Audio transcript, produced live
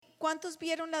¿Cuántos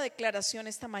vieron la declaración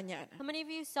esta mañana? How many of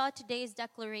you saw today's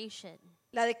declaration?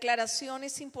 La declaración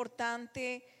es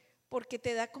importante porque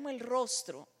te da como el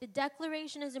rostro The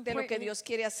declaration is de lo que important Dios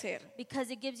quiere hacer.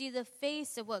 because it gives you the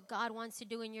face of what God wants to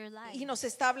do in your life. Y nos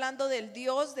está hablando del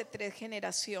Dios de 3 And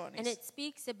generaciones. it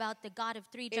speaks about the God of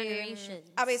 3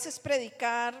 generations. A veces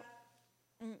predicar,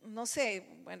 no sé,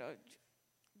 bueno,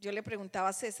 yo le preguntaba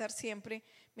a César siempre,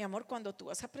 mi amor, cuando tú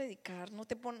vas a predicar,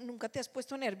 ¿nunca te has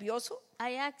puesto nervioso?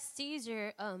 I asked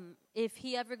Caesar if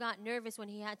he ever got nervous when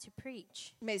he had to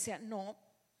preach. Me decía, no.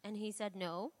 And he said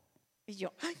no. Y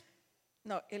yo, ay,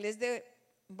 no, él es de,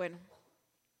 bueno,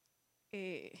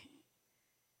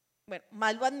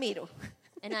 más lo admiro.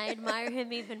 And I admire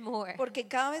him even more. Porque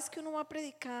cada vez que uno va a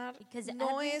predicar, Because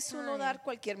no every es uno time- dar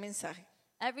cualquier mensaje,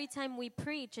 Every time we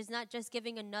preach, it's not just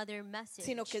giving another message,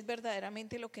 sino que es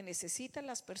verdaderamente lo que necesitan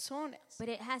las personas. but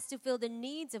it has to fill the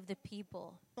needs of the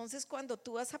people. Entonces, cuando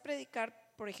tú vas a predicar,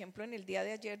 por ejemplo, en el día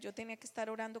de ayer, yo tenía que estar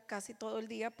orando casi todo el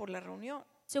día por la reunión.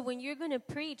 So when you're going to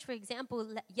preach, for example,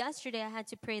 yesterday I had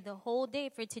to pray the whole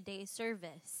day for today's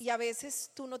service. Y a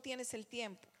veces tú no tienes el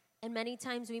tiempo, And many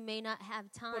times we may not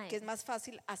have time porque es más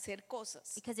fácil hacer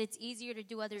cosas. because it's easier to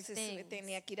do other Entonces, things.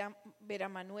 tenía que ir a ver a I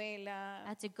Manuela,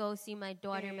 had to go see my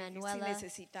daughter si Manuela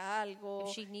necesita algo,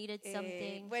 if she needed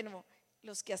something, bueno,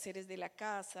 los quehaceres de la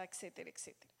casa, etcétera,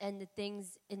 etcétera. and the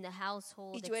things in the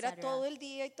household, Y yo era etc. todo el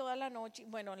día y toda la noche,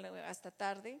 bueno, hasta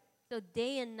tarde, So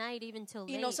day and night, even till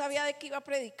y no late, sabía de qué iba a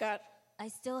predicar. I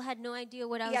still had no idea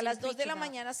what I Y was a las going 2 to de preach la about.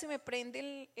 mañana se me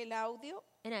prende el audio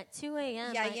And at 2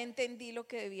 a.m., y ahí entendí lo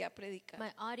que debía predicar.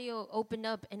 my audio opened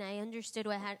up and I understood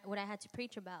what I had to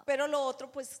preach about. Pero lo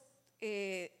otro, pues,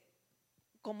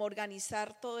 como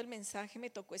organizar todo el mensaje me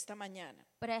tocó esta mañana.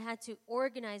 But I had to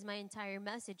organize my entire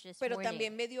message this Pero morning.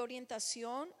 también me dio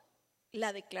orientación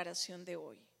la declaración de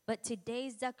hoy. But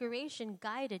today's declaration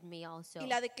guided me also. Y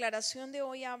la declaración de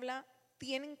hoy habla,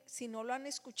 si no lo han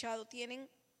escuchado, tienen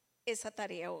esa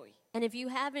tarea hohoy, And if you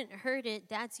haven't heard it,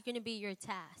 that's going to be your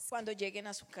task. cuando lleguen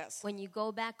a su casa. When you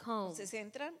go back home, Entonces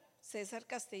entran, César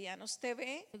Castellanos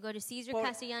TV, to go to Por-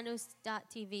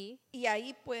 CesarCastellanos.tv, y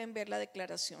ahí pueden ver la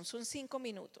declaración. Son 5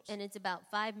 minutos. and it's about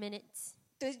 5 minutes.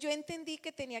 Entonces yo entendí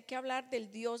que tenía que hablar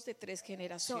del Dios de 3 So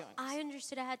generaciones, I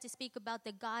understood I had to speak about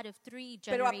the God of 3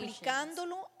 pero generations.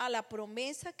 aplicándolo a la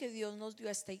promesa que Dios nos dio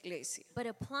a esta iglesia. But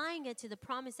applying it to the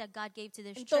promise that God gave to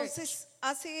this church. Entonces,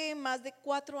 hace más de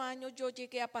 4 años yo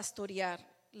llegué a pastorear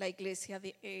la iglesia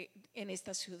en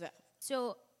esta ciudad.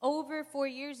 So over 4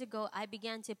 years ago, I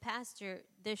began to pastor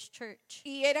this church.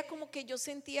 Y era como que yo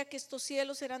sentía que estos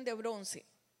cielos eran de bronce.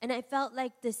 And I felt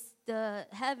like the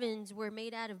heavens were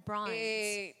made out of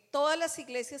bronze. Todas las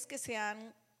iglesias que se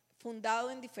han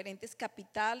fundado en diferentes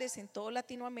capitales en toda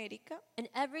Latinoamérica, And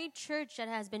every church that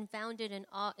has been founded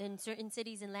in certain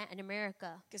cities in Latin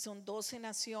America, que son 12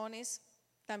 naciones,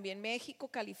 también México,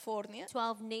 California,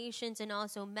 12 nations, and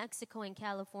also Mexico and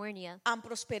California, han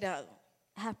prosperado,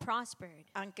 have prospered,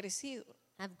 han crecido.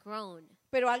 have grown.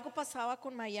 Pero algo pasaba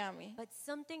con Miami, But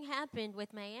something happened with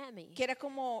Miami. que era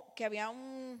como que había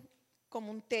como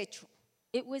un techo.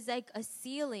 It was like a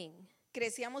ceiling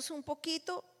Crecíamos un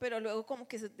poquito, pero luego como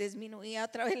que se disminuía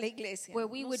otra vez la iglesia. where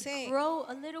we No would sé, grow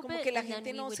a little como bit que la and then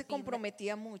gente we no would se be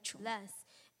comprometía mucho. less,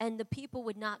 and the people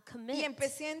would not Y commit.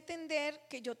 empecé a entender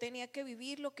que yo tenía que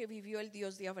vivir lo que vivió el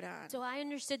Dios de Abraham. So I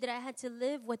understood that I had to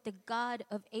live what the God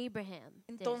of Abraham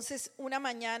did. Entonces, una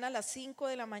mañana, a las 5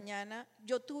 de la mañana,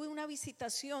 yo tuve una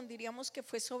visitación, diríamos que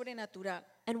fue sobrenatural.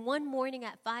 And one morning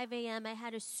at 5 a.m., I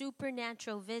had a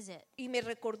supernatural visit. Y me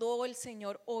recordó el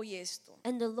Señor hoy esto.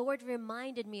 And the Lord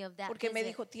reminded me of that Porque me visit.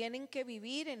 dijo, tienen que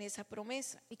vivir en esa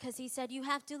promesa. Because he said, you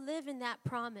have to live in that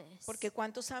promise. Porque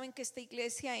 ¿cuántos saben que esta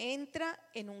iglesia entra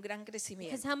en un gran Because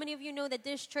crecimiento? how many of you know that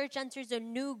this church enters a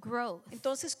new growth?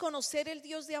 Entonces, conocer el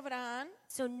Dios de Abraham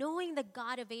So knowing the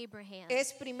God of Abraham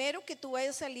es primero que tú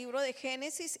vayas al libro de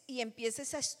Génesis y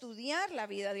empieces a estudiar la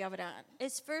vida de Abraham.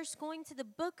 is first going to the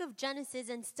book of Genesis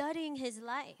and studying his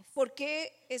life. ¿Por qué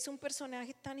es un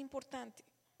personaje tan importante?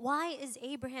 Why is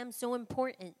Abraham so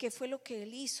important? ¿Qué fue lo que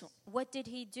él hizo? What did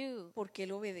he do? ¿Por qué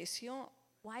él obedeció?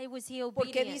 Why was he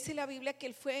Porque obedient? dice la Biblia que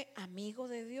él fue amigo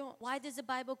de Dios. Why does the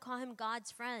Bible call him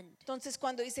God's friend? Entonces,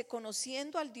 cuando dice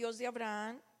conociendo al Dios de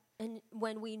Abraham, And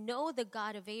when we know the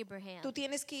God of Abraham, tú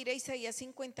tienes que ir a Isaías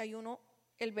 51,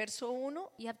 el verso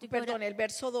 1, You have to go to- perdón, el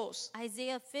verso 2.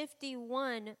 Isaiah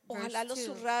 51 Ojalá lo verse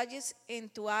 2, subrayes en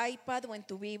tu iPad o en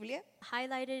tu Biblia.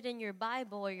 highlighted in your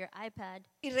Bible or your iPad.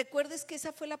 Y recuerdes que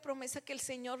esa fue la promesa que el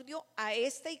Señor dio a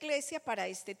esta iglesia para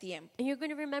este tiempo. And you're going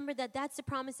to remember that that's the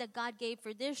promise that God gave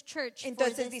for this church for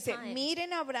Entonces this dice, time.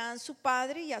 miren a Abraham su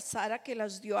padre y a Sara que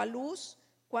las dio a luz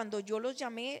Cuando yo los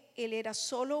llamé, él era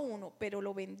solo uno, pero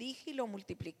lo bendije y lo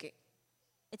multipliqué.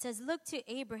 It says, look to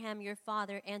Abraham your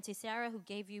father and to Sarah who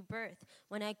gave you birth.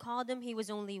 When I called him, he was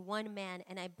only one man,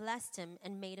 and I blessed him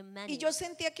and made him many. Y yo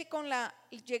sentía que con la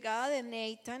llegada de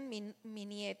Nathan, mi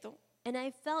nieto, And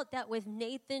I felt that with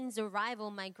Nathan's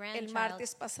arrival, my el grandchild,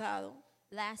 martes pasado,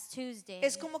 last Tuesday,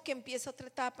 es como que empieza otra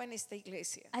etapa en esta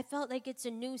iglesia. I felt like it's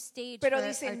a new stage Pero for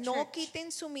dice, our no church.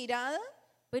 quiten su mirada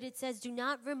But it says, do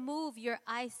not remove your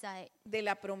eyesight de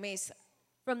la promesa.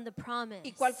 from the promise.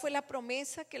 ¿Y cuál fue la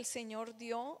promesa que el Señor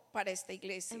dio para esta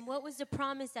iglesia? And what was the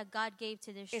promise that God gave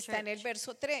to this Está en el church?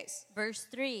 verso 3. Verse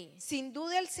 3 Sin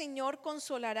duda el Señor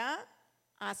consolará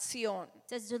a Sión,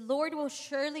 says, the Lord will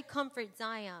surely comfort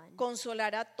Zion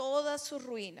consolará todas sus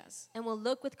ruinas, and will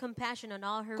look with compassion on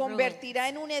all her ruins. convertirá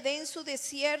en un Edén su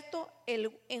desierto,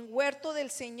 en huerto del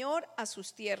Señor a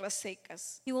sus tierras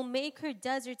secas. He will make her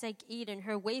deserts like Eden,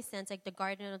 her wastelands like the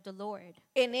garden of the Lord.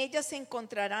 En ellas se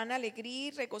encontrarán alegría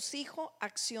y regocijo,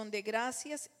 acción de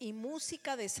gracias y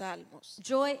música de salmos.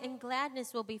 Joy and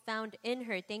gladness will be found in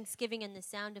her, thanksgiving and the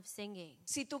sound of singing.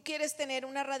 Si tú quieres tener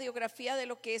una radiografía de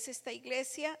lo que es esta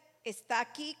iglesia, está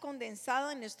aquí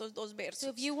condensada en estos dos So versos.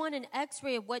 if you want an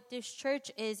x-ray of what this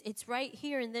church is, it's right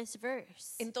here in this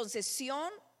verse. Entonces, Sión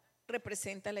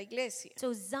representa la iglesia.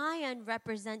 So Zion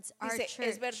represents our Dice, church,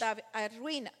 es verdad, hay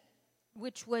ruina.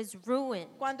 which was ruined.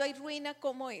 Cuando hay ruina,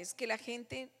 ¿cómo es? Que la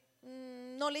gente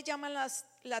no le llama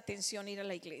la atención ir a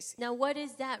la iglesia. Now what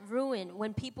is that ruin?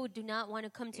 When people do not want to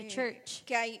come to church,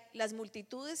 Que hay, las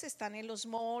multitudes están en los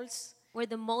malls, where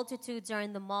the multitudes are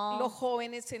in the los mall,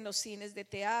 jóvenes en los cines de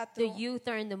the teatro, youth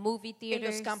are in the movie en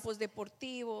theaters, los campos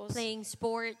deportivos, playing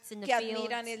sports in the que fields,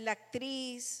 admiran es la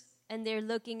actriz and they're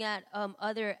looking at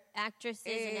other actresses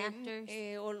and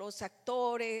actors. o los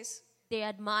actores, They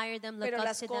admire them, look pero up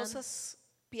las to them. cosas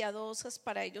piadosas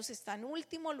para ellos están en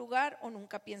último lugar o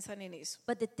nunca piensan en eso.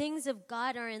 But the things of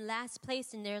God are in last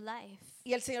place in their life.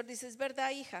 Y el Señor dice, es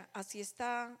verdad, hija, así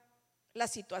está la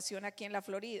situación aquí en la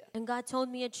Florida. And God told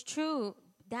me it's true.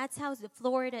 That's how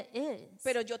Florida is.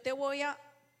 Pero yo te voy a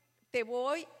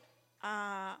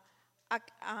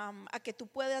que tú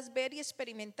puedas ver y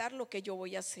experimentar lo que yo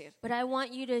voy a hacer. But I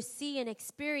want you to see and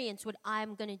experience what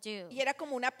I'm going to do. Y era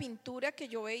como una pintura que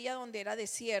yo veía donde era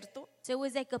desierto, So it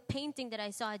was like a painting that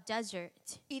I saw a desert.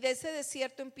 y de ese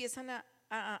desierto empiezan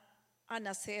a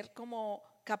nacer como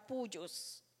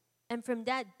capullos, And from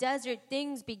that desert,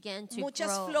 things began to muchas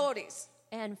grow. flores.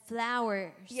 And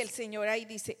flowers. Y el Señor ahí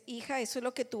dice, hija, eso es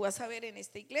lo que tú vas a ver en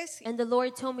esta iglesia. And the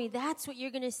Lord told me, that's what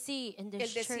you're going to see in this El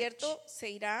church. desierto se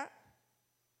irá,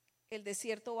 el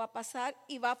desierto va a pasar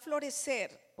y va a florecer.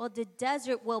 Well, the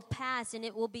desert will pass and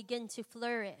it will begin to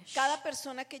flourish. Cada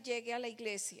persona que llegue a la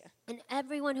iglesia, And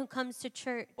everyone who comes to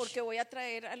church, porque voy a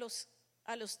traer a los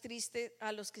tristes,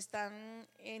 a los que están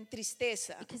en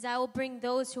tristeza, because I will bring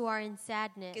those who are in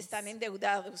sadness, que están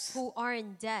endeudados, who are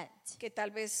in debt, que tal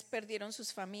vez perdieron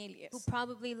sus familias, who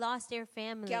probably lost their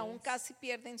families, que aún casi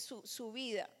pierden su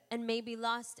vida, and maybe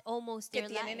lost almost que their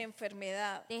tienen life.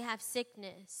 enfermedad. They have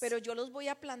sickness. Pero yo los voy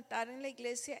a plantar en la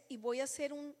iglesia y voy a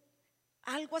hacer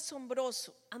algo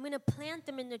asombroso, I'm going to plant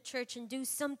them in the church and do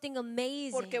something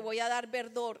amazing, porque voy a dar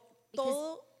verdor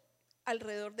todo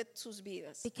alrededor de sus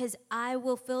vidas. because I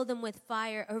will fill them with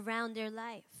fire around their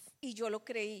life. Y yo lo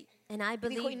creí. And I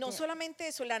Dijo, y believed no it. solamente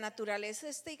eso, la naturaleza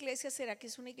de esta iglesia será que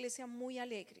es una iglesia muy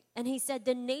alegre. And he said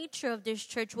the nature of this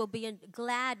church will be a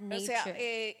glad O nature. sea,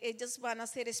 ellos van a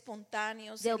ser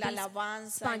espontáneos They'll en la be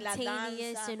alabanza, en la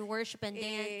spontaneous danza. in worship and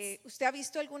dance. ¿Usted ha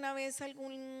visto alguna vez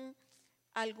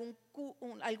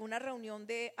alguna reunión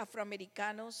de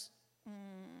afroamericanos?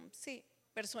 Sí,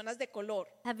 personas de color.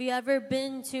 Have you ever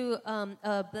been to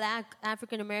a black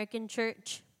African American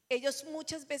church? Ellos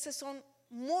muchas veces son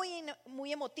muy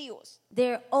emotivos.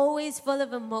 They're always full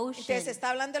of emotion. Entonces está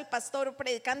hablando el pastor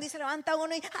predicando y se levanta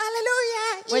uno y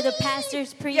aleluya. Where the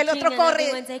pastor's Y preaching el otro and corre.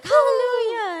 everyone's like,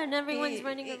 hallelujah, and everyone's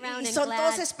running around Y and son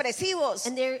todos glad. expresivos.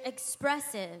 And they're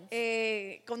expressive.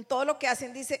 Con todo lo que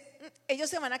hacen, dice, ellos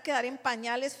se van a quedar en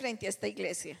pañales frente a esta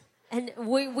iglesia. And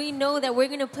we know that we're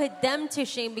going to put them to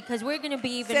shame because we're going to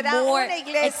be even Será more una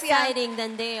iglesia exciting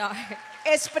than they are.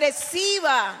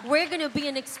 Expresiva, We're going to be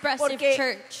an expressive porque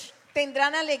church.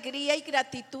 tendrán alegría y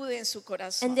gratitud en su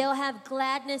corazón. And they'll have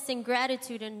gladness and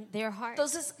gratitude in their heart.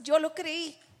 Entonces yo lo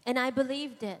creí. And I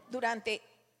believed it. Durante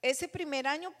ese primer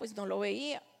año pues no lo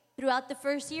veía, Throughout the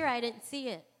first year, I didn't see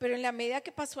it. pero en la medida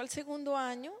que pasó al segundo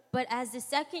año But as the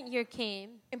second year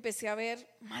came, empecé a ver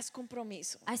más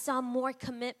compromiso. I saw more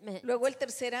commitment. Luego el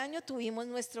tercer año tuvimos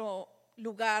nuestro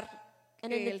lugar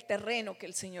And el terreno que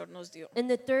el Señor nos dio. in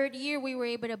the third year, we were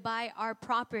able to buy our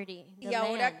property, the Y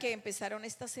ahora land. que empezaron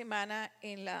esta semana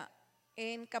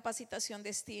en Capacitación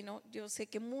Destino, yo sé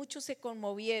que muchos se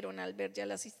conmovieron al ver ya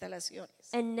las instalaciones.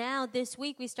 And now this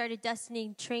week we started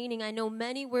Destiny training. I know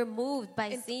many were moved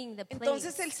by seeing the place.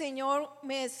 Entonces el Señor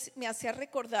me hacía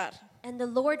recordar, And the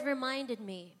Lord reminded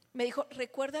me. me dijo,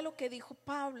 recuerda lo que dijo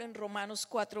Pablo en Romanos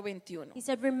 4:21, He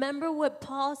said, remember what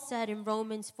Paul said in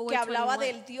Romans que hablaba 4:21.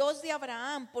 del Dios de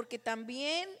Abraham, porque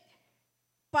también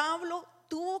Pablo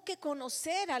tuvo que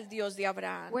conocer al Dios de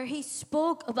Abraham. Where he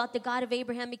spoke about the God of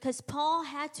Abraham, because Paul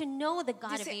had to know the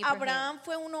God of Dice, Abraham. Abraham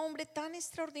fue un hombre tan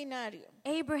extraordinario,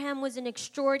 Abraham was an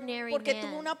extraordinary porque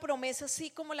tuvo man. una promesa así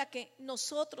como la que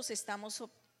nosotros estamos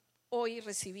hoy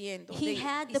recibiendo, He de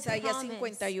had the Isaías promise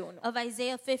 51. of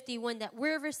Isaiah 51 that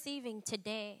we're receiving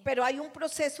today. Pero hay un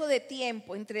proceso de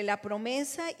tiempo entre la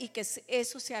promesa y que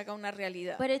eso se haga una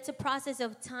realidad. But it's a process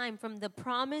of time from the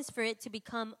promise for it to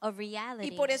become a reality.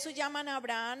 Y por eso llaman a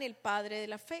Abraham el padre de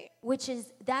la fe.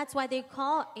 That's why they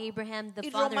call Abraham the Y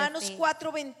father Romanos of faith.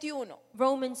 4:21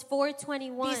 Romans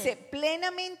 4:21. dice,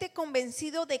 plenamente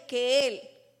convencido de que él,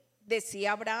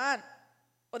 decía Abraham,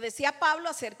 o decía Pablo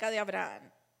acerca de Abraham,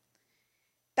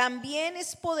 también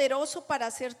es poderoso para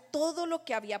hacer todo lo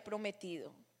que había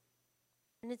prometido.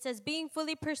 And it says, being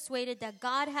fully persuaded that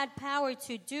God had power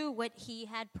to do what he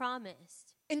had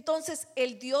promised. Entonces,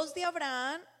 el Dios de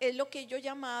Abraham es lo que yo he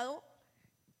llamado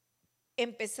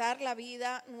empezar la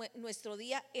vida, nuestro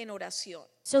día en oración.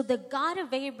 So the God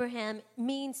of Abraham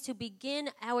means to begin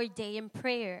our day in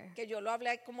prayer, Que yo lo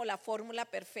hablé como la fórmula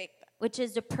perfecta. which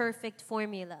is the perfect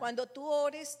formula. Cuando tú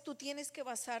ores, tú tienes que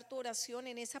basar tu oración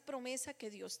en esa promesa que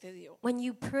Dios te dio. When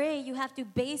you pray, you have to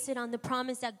base it on the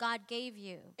promise that God gave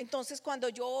you. Entonces, cuando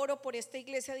yo oro por esta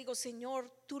iglesia, digo,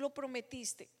 Señor, tú lo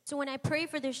prometiste. So when I pray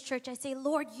for this church, I say,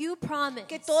 Lord, you promised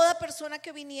Que toda persona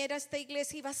que viniera a esta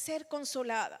iglesia iba a ser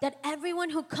consolada. that everyone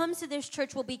who comes to this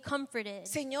church will be comforted.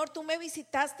 Señor, tú me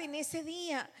visitaste en ese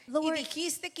día Lord, y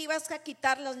dijiste que ibas a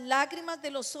quitar las lágrimas de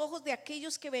los ojos de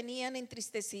aquellos que venían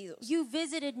entristecidos. You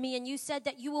visited me and you said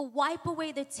that you will wipe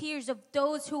away the tears of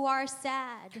those who are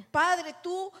sad. Padre,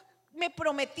 tú me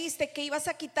prometiste que ibas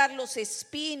a quitar los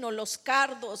espinos, los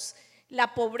cardos,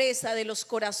 la pobreza de los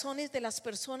corazones de las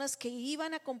personas que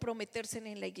iban a comprometerse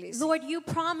en la iglesia. Lord, you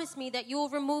promised me that you will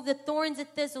remove the thorns and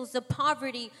thistles, the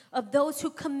poverty of those who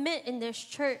commit in this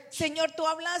church. Señor, tú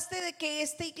hablaste de que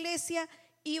esta iglesia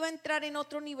iba a entrar en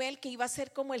otro nivel, que iba a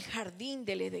ser como el jardín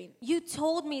del Edén. You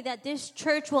told me that this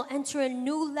church will enter a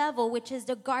new level, which is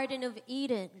the Garden of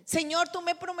Eden. Señor, tú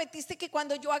me prometiste que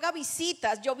cuando yo haga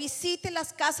visitas, yo visite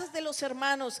las casas de los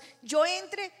hermanos, yo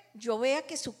entre, yo vea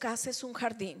que su casa es un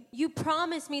jardín. You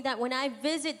promised me that when I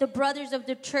visit the brothers of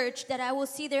the church, that I will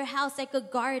see their house like a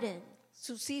garden.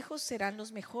 Sus hijos serán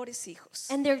los mejores hijos.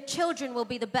 And their children will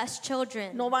be the best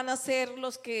children. No van a ser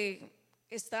los que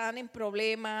están en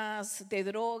problemas de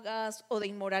drogas o de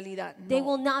inmoralidad. No. They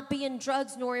will not be in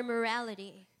drugs nor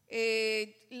immorality.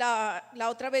 La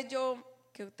otra vez yo,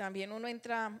 que también uno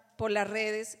entra por las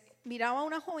redes, miraba a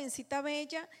una jovencita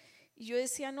bella y yo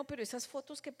decía, no, pero esas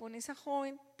fotos que pone esa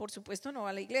joven, por supuesto no va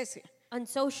a la iglesia. On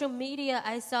social media,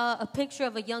 I saw a picture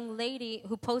of a young lady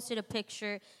who posted a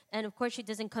picture, and of course she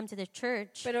doesn't come to the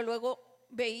church. Pero luego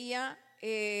veía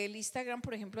el Instagram,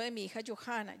 por ejemplo, de mi hija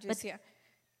Johanna. Yo decía,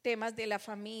 temas de la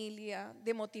familia,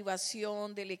 de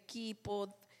motivación, del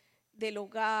equipo, del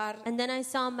hogar. And then I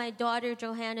saw my daughter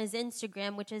Johanna's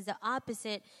Instagram, which is the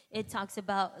opposite. It talks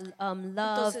about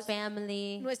love, Entonces,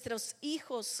 family, nuestros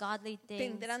hijos godly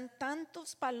things. tendrán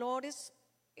tantos valores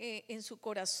en su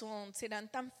corazón, serán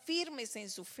tan firmes en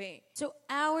su fe, So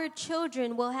our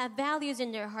children will have values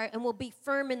in their heart and will be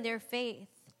firm in their faith.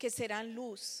 que serán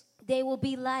luz, They will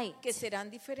be light. que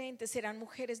serán diferentes, serán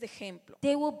mujeres de ejemplo.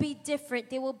 They will be different.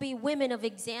 They will be women of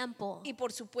example. Y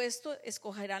por supuesto,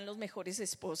 escogerán los mejores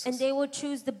esposos. And they will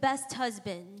choose the best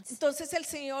husbands. Entonces el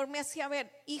Señor me hacía ver,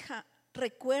 hija,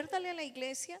 recuérdale a la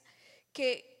iglesia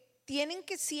que tienen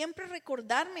que siempre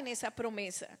recordarme en esa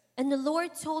promesa. And the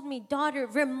Lord told me, daughter,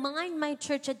 remind my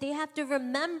church that they have to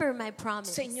remember my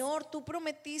promise. Señor, tú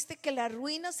prometiste que la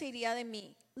ruina se iría de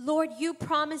mí. Lord, you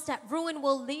promised that ruin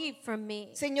will leave from me.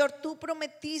 Señor, tú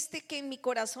prometiste que en mi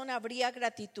corazón habría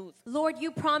gratitud. Lord,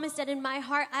 you promised that in my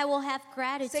heart I will have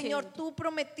gratitude. Señor, tú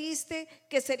prometiste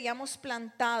que seríamos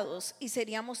plantados y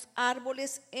seríamos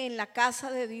árboles en la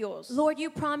casa de Dios. Lord, you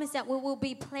promised that we will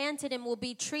be planted and will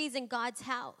be trees in God's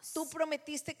house. Tú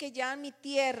prometiste que ya mi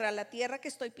tierra, la tierra que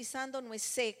estoy pisando, no es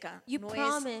seca, You no es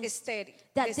promised estéril.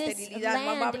 that De this esterilidad, vamos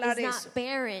a land hablar is eso. not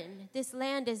barren. This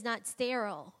land is not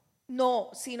sterile. No,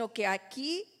 sino que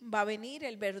aquí va a venir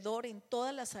el verdor en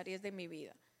todas las áreas de mi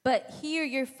vida. But here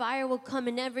your fire will come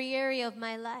in every area of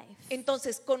my life.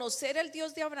 Entonces, conocer al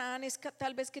Dios de Abraham es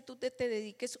tal vez que tú te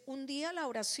dediques un día a la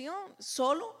oración,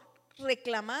 solo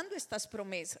reclamando estas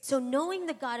promesas. So knowing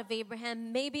the God of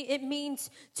Abraham, maybe it means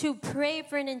to pray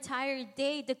for an entire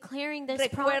day declaring this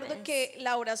Recuerdo promise. que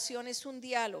la oración es un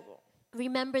diálogo.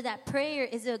 Remember that prayer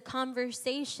is a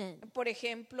conversation. Por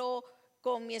ejemplo,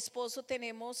 con mi esposo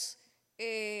tenemos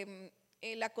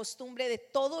la costumbre de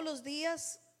todos los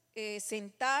días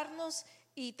sentarnos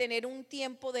y tener un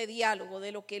tiempo de diálogo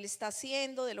de lo que él está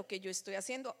haciendo, de lo que yo estoy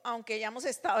haciendo, aunque ya hemos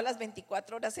estado las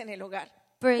 24 horas en el hogar.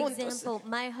 For juntos. example,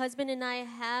 my husband and I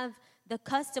have the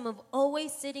custom of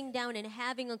always sitting down and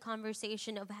having a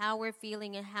conversation of how we're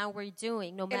feeling and how we're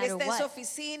doing, no Él matter está en su what.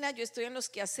 oficina, yo estoy en los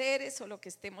quehaceres o lo que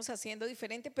estemos haciendo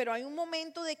diferente, pero hay un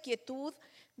momento de quietud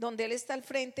donde él está al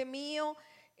frente mío,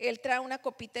 él trae una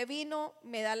copita de vino,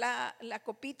 me da la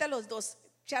copita, los dos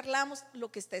charlamos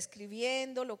lo que está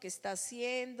escribiendo, lo que está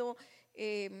haciendo,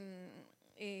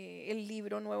 el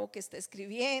libro nuevo que está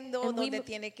escribiendo, And we dónde mo-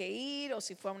 tiene que ir, o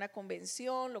si fue a una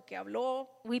convención, lo que habló.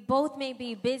 We both may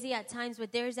be busy at times,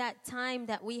 but there's that time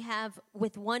that we have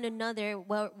with one another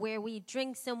where we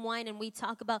drink some wine and we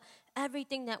talk about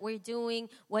everything that we're doing,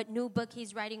 what new book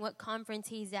he's writing, what conference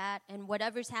he's at, and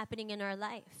whatever's happening in our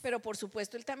life. Pero por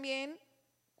supuesto él también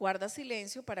guarda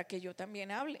silencio para que yo también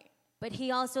hable. But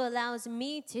he also allows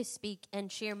me to speak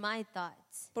and share my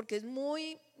thoughts. Porque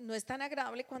no es tan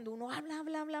agradable cuando uno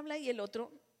habla y el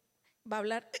otro va a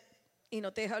hablar y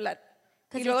no te deja hablar.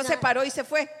 Y 'Cause luego it's se not- paró y se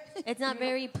fue. It's not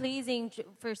very pleasing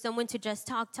for someone to just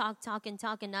talk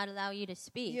and not allow you to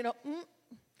speak. You know,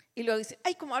 y luego dice,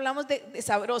 ay, como hablamos de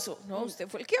sabroso. No, usted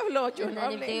fue el que habló, yo And no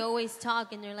then if they hablé. always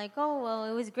talk and they're like, oh, well,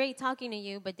 it was great talking to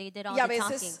you, but they did all Y a the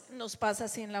talking. veces nos pasa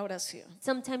así en la oración.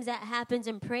 Sometimes that happens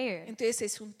in prayer. Entonces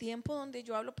es un tiempo donde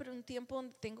yo hablo, pero un tiempo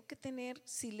donde tengo que tener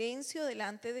silencio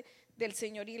delante del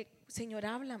Señor y el Señor,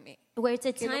 háblame. Where it's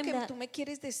a ¿Qué es lo time que that tú me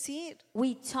quieres decir?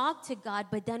 we talk to God,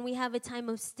 but then we have a time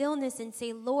of stillness and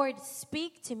say, Lord,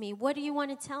 speak to me. What do you want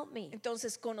to tell me?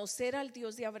 Entonces conocer al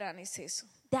Dios de Abraham es eso.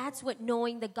 That's what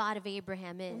knowing the God of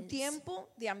Abraham Un is. tiempo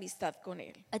de amistad con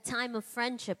Él. A time of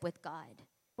friendship with God.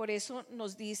 Por eso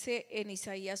nos dice en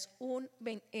Isaías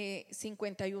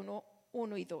 51,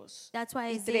 1 y 2. That's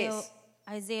why y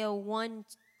Isaiah 1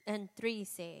 and 3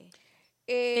 say,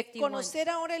 51. Conocer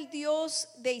ahora el Dios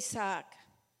de Isaac.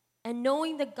 and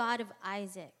knowing the God of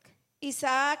Isaac.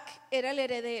 Isaac era el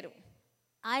heredero,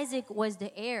 Isaac was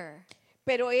the heir,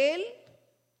 pero él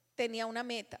tenía una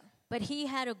meta. but he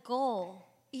had a goal.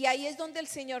 Y ahí es donde el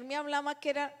Señor me hablaba que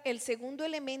era el segundo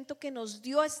elemento que nos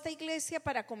dio a esta iglesia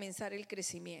para comenzar el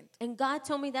crecimiento, And God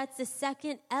told me that's the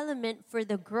second element for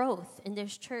the growth in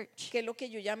this church, que es lo que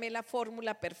yo llamé la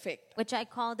fórmula perfecta. which I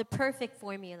call the perfect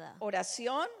formula.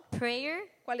 Oración, Prayer,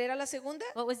 ¿cuál era la segunda?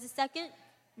 what was the second?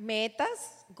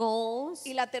 Metas, Goals.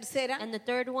 y la tercera, And the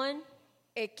third one?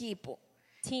 equipo.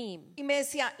 Team. Y me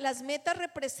decía, las metas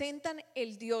representan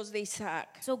el Dios de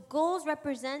Isaac. So goals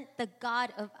represent the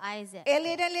God of Isaac. Él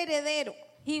era el heredero,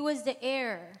 He was the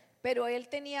heir, pero él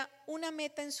tenía una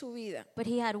meta en su vida, but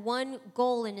he had one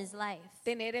goal in his life,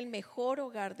 tener el mejor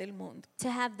hogar del mundo.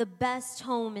 to have the best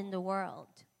home in the world.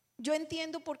 Yo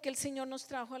entiendo por qué el Señor nos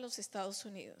trajo a los Estados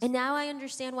Unidos. And now I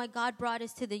understand why God brought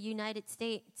us to the United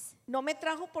States. No me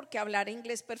trajo porque hablara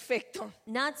inglés perfecto.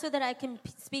 Not so that I can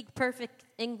speak perfect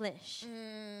English.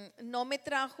 No me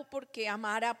trajo porque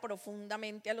amara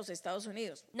profundamente a los Estados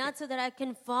Unidos. Not so that I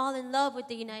can fall in love with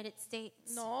the United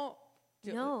States. No.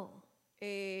 No.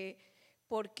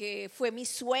 Porque fue mi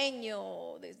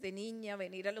sueño desde niña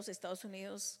venir a los Estados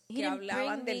Unidos, He que didn't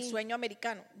hablaban bring del me sueño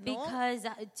americano. No, Because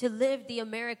to live the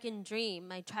American dream,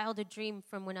 my childhood dream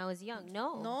from when I was young.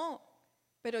 No. no.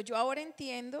 Pero yo ahora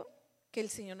entiendo que el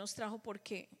Señor nos trajo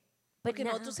porque But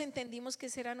now- nosotros entendimos que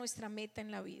esa era nuestra meta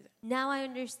en la vida. Now I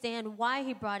understand why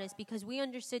he brought us, because we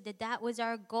understood that that was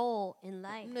our goal in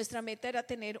life, Nuestra meta era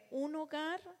tener un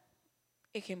hogar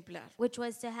ejemplar, which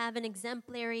was to have an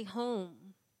exemplary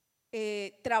home,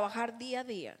 trabajar día a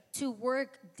día, to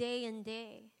work day and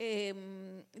day,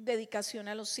 dedicación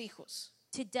a los hijos,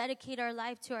 to dedicate our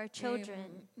life to our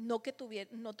children, no que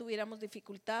no tuviéramos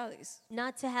dificultades,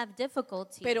 not to have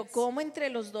difficulties, pero como entre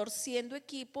los dos siendo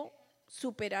equipo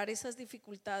superar esas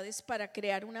dificultades para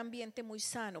crear un ambiente muy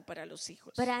sano para los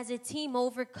hijos. but as a team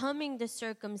overcoming the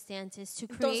circumstances to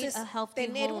create Entonces, a healthy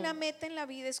tener home. una meta en la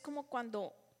vida es como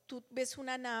cuando tú ves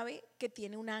una nave que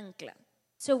tiene un ancla.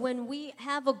 So when we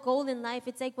have a goal in life,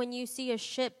 it's like when you see a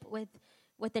ship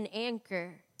with an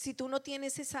anchor. Si tú no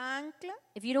tienes esa ancla,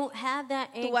 If you don't have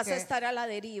that tú vas a anchor, estar a la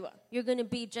deriva. you're going to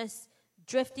be just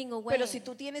drifting away. Pero si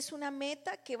tú tienes una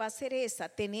meta que va a ser esa,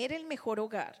 tener el mejor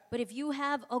hogar. But if you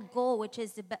have a goal, which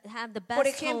is to have the Por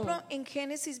best ejemplo, home, en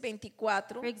Génesis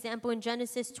 24, for example, in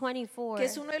Genesis 24, que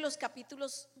es uno de los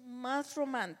capítulos más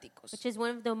románticos, which is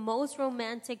one of the most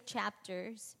romantic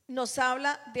chapters, nos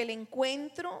habla del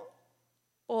encuentro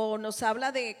o nos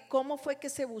habla de cómo fue que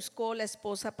se buscó la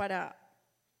esposa para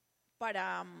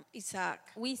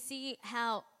Isaac. we see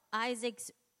how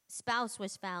Isaac's spouse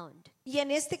was found. Y en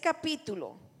este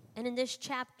capítulo And in this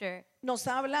chapter, nos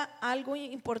habla algo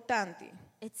importante,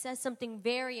 it says something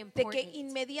very de important. que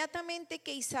inmediatamente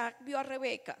que Isaac vio a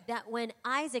Rebeca, That when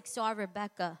Isaac saw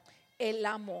Rebekah, él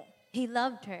la amó. he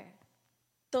loved her.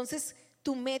 Entonces,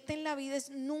 tu meta en la vida es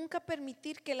nunca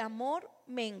permitir que el amor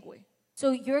mengue.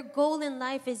 So your goal in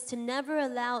life is to never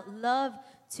allow love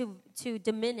to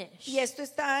diminish. Y esto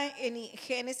está en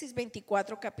Génesis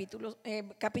 24, capítulo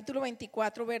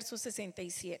 24, verso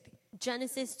 67.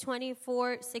 Genesis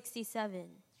 24:67.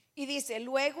 Y dice,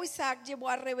 luego Isaac llevó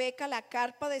a Rebeca la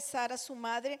carpa de Sara, su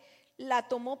madre, la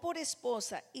tomó por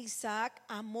esposa. Isaac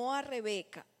amó a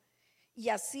Rebeca y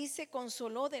así se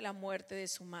consoló de la muerte de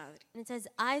su madre. And it says,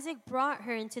 Isaac brought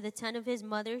her into the tent of his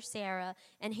mother Sarah,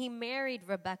 and he married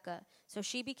Rebekah. So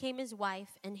she became his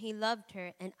wife, and he loved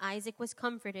her, and Isaac was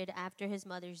comforted after his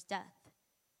mother's death.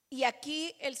 Y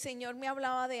aquí el Señor me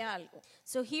hablaba de algo.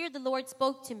 So here the Lord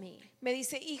spoke to me, Me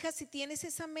dice, hija, si tienes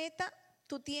esa meta,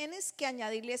 tú tienes que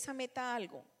añadirle esa meta a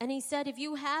algo, and he said, if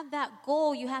you have that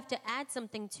goal, you have to add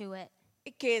something to it,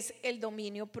 que es el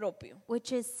dominio propio.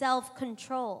 which is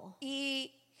self-control.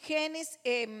 Y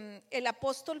el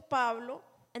apóstol Pablo,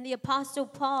 And the Apostle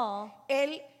Paul,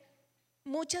 él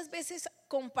muchas veces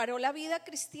comparó la vida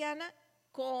cristiana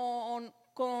con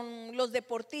los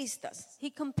deportistas. he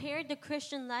compared the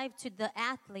Christian life to the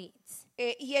athletes.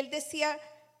 Y él decía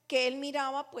que él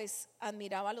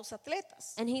admiraba a los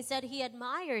atletas. And he said he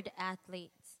admired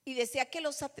athletes. Y decía que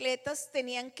los atletas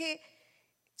tenían que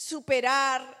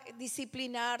superar,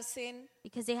 disciplinarse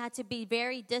Because they had to be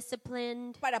very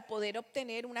disciplined para poder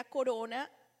obtener una corona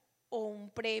o un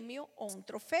premio o un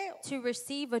trofeo. to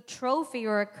receive a trophy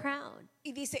or a crown.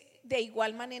 Y dice, de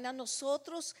igual manera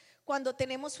nosotros, cuando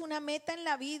tenemos una meta en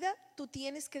la vida, tú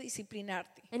tienes que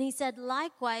disciplinarte. And he said,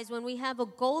 likewise, when we have a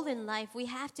goal in life, we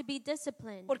have to be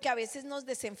disciplined. Porque a veces nos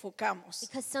desenfocamos.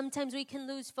 Because sometimes we can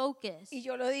lose focus. Y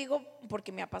yo lo digo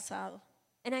porque me ha pasado.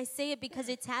 And I say it because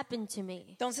it's happened to me.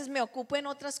 Entonces me ocupo en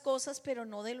otras cosas, pero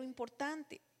no de lo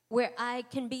importante. Where I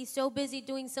can be so busy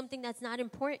doing something that's not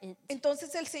important.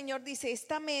 Entonces el Señor dice,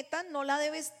 esta meta no la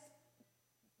debes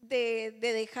de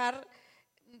dejar,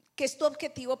 que es tu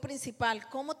objetivo principal,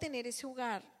 cómo tener ese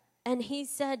hogar. And he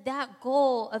said that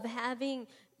goal of having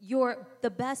the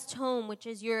best home, which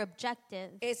is your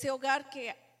objective. Ese hogar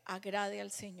que agrade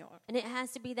al Señor. And it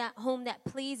has to be that home that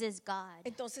pleases God.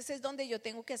 Entonces es donde yo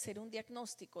tengo que hacer un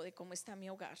diagnóstico de cómo está mi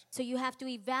hogar. So you have to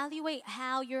evaluate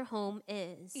how your home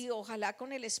is. Y ojalá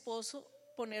con el esposo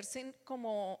ponerse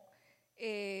como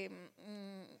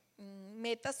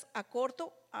metas a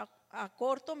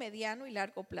corto, mediano y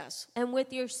largo plazo. And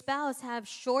with your spouse, have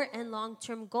short and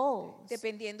long-term goals,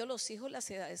 Dependiendo los hijos, las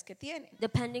edades que tienen.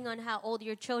 depending on how old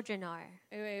your children are.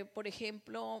 Por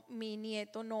ejemplo, mi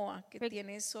nieto Noah, que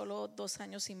tiene solo 2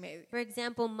 años y medio. For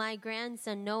example, my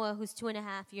grandson Noah, who's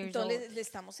 2.5 years old, Entonces le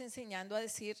estamos enseñando a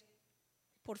decir,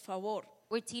 por favor,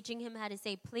 we're teaching him how to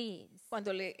say please.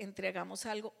 cuando le entregamos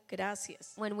algo,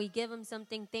 gracias. When we give him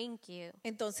something, thank you.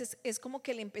 Entonces es como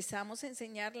que le empezamos a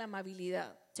enseñar la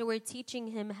amabilidad. So we're teaching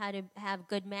him how to have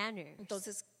good manners.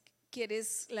 Entonces,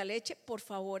 ¿quieres la leche? Por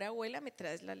favor, abuela, me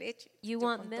traes la leche. You Yo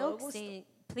want con todo milk? gusto. Say,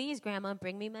 please, Grandma,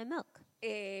 bring me my milk.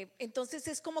 Entonces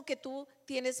es como que tú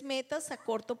tienes metas a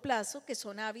corto plazo, que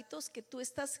son hábitos que tú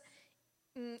estás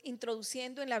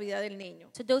introduciendo en la vida del niño.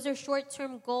 So those are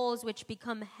short-term goals which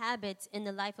become habits in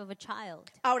the life of a child.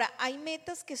 Ahora, hay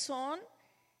metas que son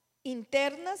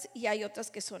internas y hay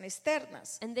otras que son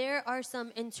externas. And there are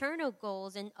some internal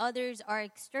goals and others are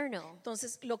external.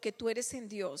 Entonces, lo que tú eres en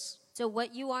Dios. So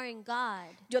what you are in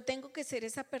God, Yo tengo que ser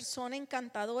esa persona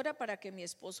encantadora para que mi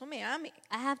esposo me ame.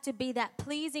 I have to be that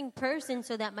pleasing person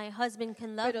so that my husband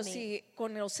can love Pero me. si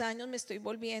con los años me estoy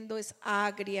volviendo es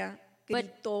agria,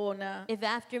 But gritona, If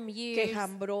after years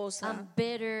quejambrosa, I'm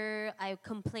bitter, I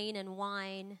complain and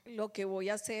whine, lo que voy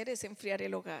a hacer es enfriar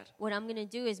el hogar. what I'm going to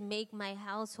do is make my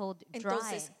household dry.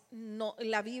 Entonces, no,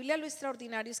 la Biblia lo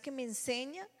extraordinario es que me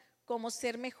enseña cómo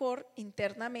ser mejor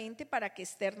internamente para que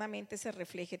externamente se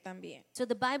refleje también. So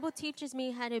the Bible teaches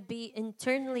me how to be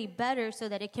internally better so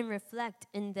that it can reflect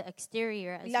in the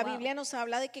exterior as La well. Biblia nos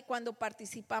habla de que cuando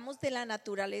participamos de la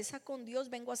naturaleza con Dios,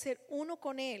 vengo a ser uno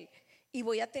con Él. y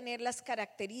voy a tener las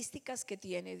características que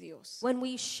tiene Dios. When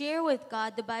we share with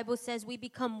God, the Bible says we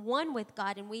become one with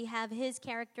God and we have His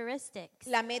characteristics.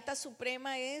 La meta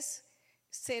suprema es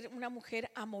ser una mujer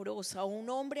amorosa o un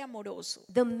hombre amoroso.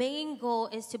 The main goal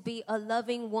is to be a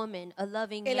loving woman, a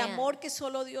loving El man. amor que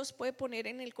solo Dios puede poner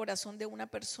en el corazón de una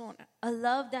persona. A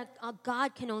love that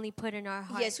God can only put in our Y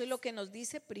hearts. eso es lo que nos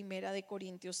dice Primera de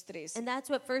Corintios 13. And that's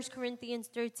what 1 Corinthians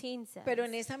 13 says. Pero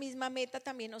en esa misma meta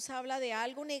también nos habla de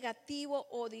algo negativo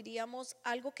o diríamos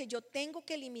algo que yo tengo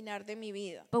que eliminar de mi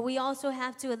vida. But we also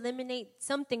have to eliminate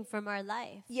something from our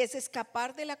life, Y es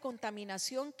escapar de la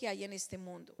contaminación que hay en este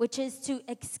mundo. which is to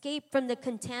escape from the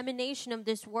contamination of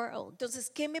this world. Entonces,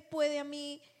 ¿qué me puede a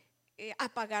mí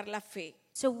apagar la fe?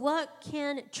 So what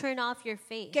can turn off your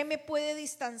faith? ¿Qué me puede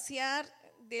distanciar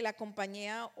de la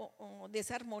compañía o de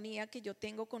esa armonía que yo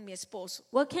tengo con mi esposo?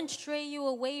 What can stray you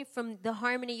away from the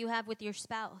harmony you have with your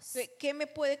spouse? ¿Qué me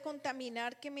puede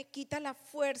contaminar, que me quita la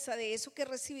fuerza de eso que he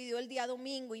recibido el día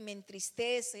domingo y me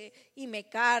entristece y me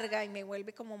carga y me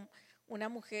vuelve como una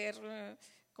mujer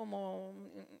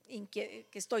que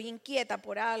estoy inquieta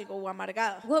por algo o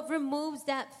amargada? What removes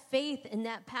that faith and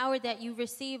that power that you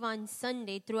receive on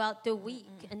Sunday throughout the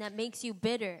week and that makes you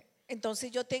bitter?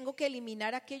 Entonces yo tengo que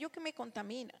eliminar aquello que me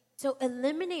contamina. So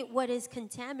eliminate what is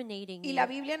contaminating Y you. la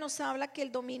Biblia nos habla que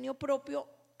el dominio propio,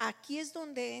 aquí es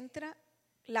donde entra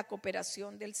la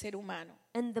cooperación del ser humano.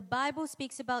 And the Bible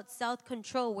speaks about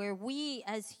self-control, where we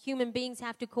as human beings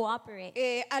have to cooperate.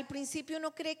 Al principio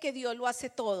uno cree que Dios lo hace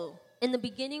todo. In the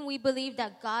beginning, we believe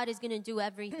that God is going to do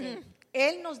everything.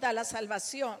 Él nos da la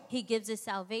salvación, He gives us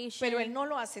salvation, pero Él no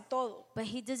lo hace todo. but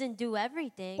He doesn't do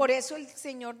everything. Por eso el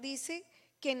Señor dice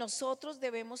que nosotros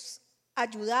debemos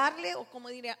ayudarle o como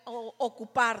diría, o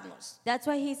ocuparnos That's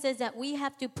why He says that we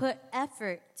have to put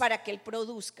effort para que Él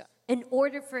produzca. in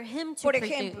order for Him to Por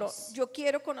ejemplo, produce. yo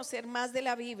quiero conocer más de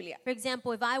la Biblia. For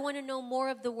example, if I want to know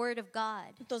more of the Word of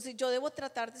God, Entonces yo debo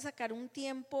tratar de sacar un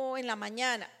tiempo en la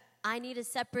mañana I need to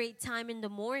separate time in the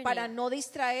morning para no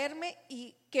distraerme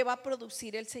y qué va a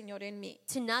producir el Señor en mí.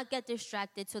 to not get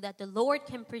distracted so that the Lord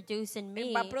can produce in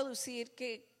me. Va a producir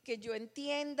que yo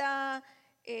entienda,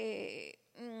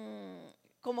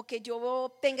 como que yo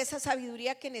tenga esa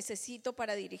sabiduría que necesito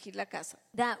para dirigir la casa.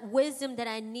 That wisdom that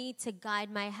I need to guide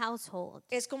my household.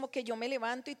 Es como que yo me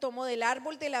levanto y tomo del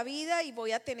árbol de la vida y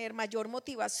voy a tener mayor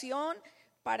motivación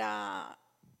para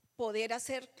poder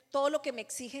hacer todo lo que me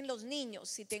exigen los niños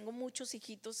si tengo muchos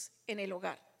hijitos en el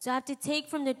hogar. So I have to take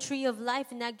from the tree of life,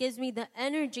 and that gives me the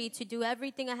energy to do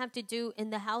everything I have to do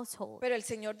in the household. Pero el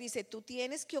Señor dice, tú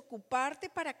tienes que ocuparte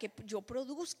para que yo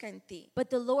produzca en ti. But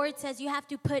the Lord says you have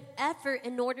to put effort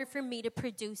in order for me to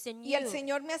produce in Y el you.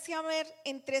 Señor me hacía ver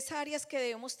en 3 áreas que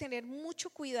debemos tener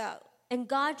mucho cuidado. And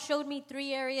God showed me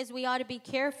 3 areas we ought to be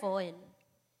careful in.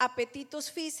 Apetitos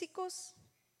físicos,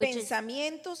 Which is-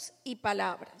 pensamientos y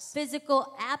palabras.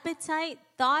 Physical appetite,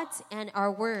 thoughts, and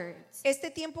our words. Este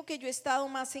tiempo que yo he estado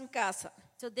más en casa,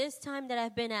 So this time that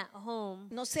I've been at home,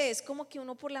 no sé, es como que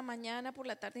uno por la mañana, por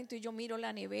la tarde, entonces yo miro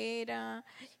la nevera,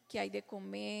 qué hay de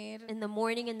comer. in the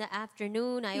morning, in the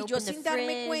afternoon, I Y yo open the sin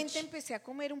darme cuenta fridge. empecé a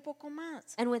comer un poco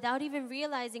más. And without even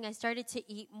realizing, I started to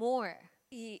eat more.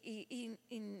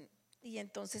 Y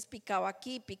entonces picaba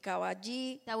aquí, picaba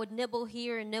allí. I would nibble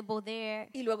here and nibble there.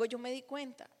 Y luego yo me di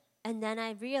cuenta. And then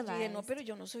I Y dije, no, realized, pero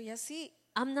yo no soy así.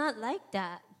 I'm not like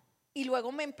that. Y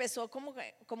luego me empezó como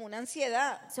una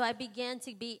ansiedad. So I began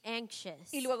to be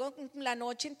anxious. Y luego la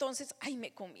noche entonces, ay,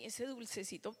 me comí ese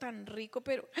dulcecito tan rico,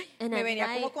 pero ay, And me at venía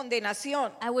como night-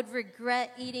 condenación. I would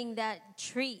regret eating that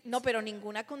treat. No, pero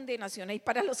ninguna condenación hay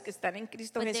para los que están en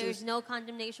Cristo But there's Jesús. no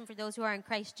condemnation for those who are in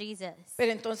Christ Jesus.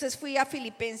 Pero entonces fui a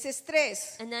Filipenses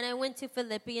 3, And then I went to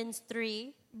Philippians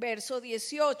 3, verso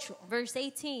 18. verse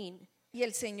 18. Y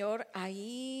el Señor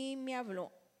ahí me habló.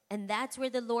 And that's where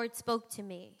the Lord spoke to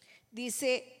me.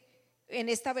 Dice en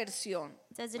esta versión,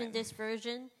 It says it in this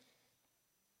version.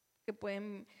 que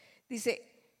pueden, dice,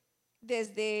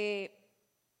 desde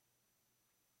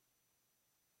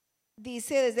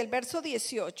el verso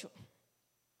 18,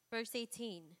 Verse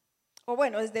 18. o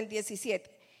bueno, desde el 17.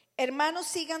 Hermanos,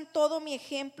 sigan todo mi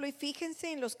ejemplo y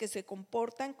fíjense en los que se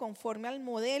comportan conforme al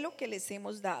modelo que les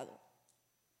hemos dado.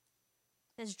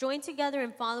 It says, join together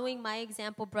in following my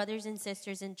example, brothers and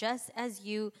sisters, and just as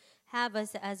you have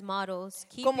us as models,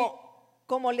 keep your-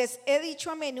 Como les he dicho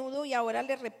a menudo y ahora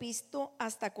les repito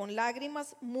hasta con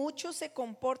lágrimas, muchos se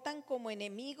comportan como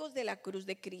enemigos de la cruz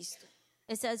de Cristo.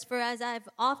 It says, for as I've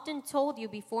often told you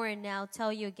before and now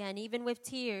tell you again, even with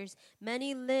tears,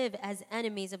 many live as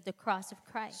enemies of the cross of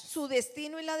Christ. Su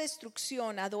destino es la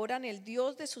destrucción, adoran el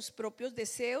Dios de sus propios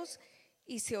deseos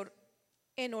y se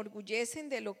enorgullecen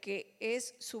de lo que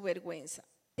es su vergüenza.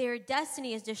 Their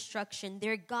destiny is destruction.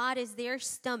 Their God is their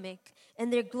stomach,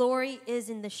 and their glory is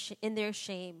in their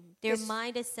shame. Their Que-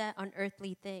 mind is set on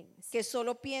earthly things. Que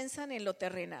solo piensan en lo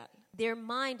terrenal. Their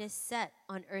mind is set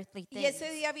on earthly Y things.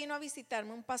 ese día vino a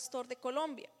visitarme un pastor de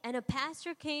Colombia. And a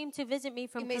pastor came to visit me Y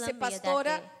from me dice, Colombia that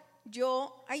pastora, day.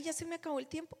 ay, ya se me acabó el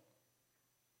tiempo.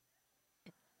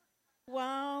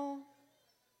 Wow.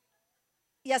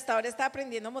 Y hasta ahora está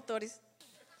aprendiendo motores.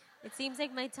 It seems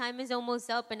like my time is almost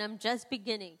up and I'm just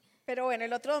beginning. Pero bueno,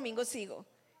 el otro domingo sigo.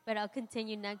 But I'll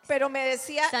continue next. Pero me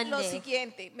decía lo Sunday.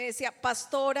 siguiente, me decía,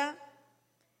 pastora,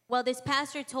 Well, this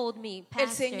pastor told me, el Pastor,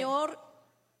 Señor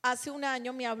hace un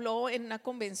año me habló en una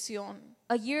convención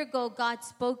a year ago God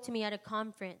spoke to me at a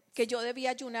conference que yo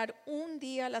debía ayunar un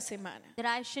día a la semana. that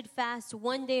I should fast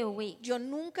one day a week. Yo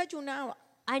nunca ayunaba.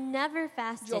 I never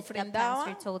fasted, Yo that ofrendaba.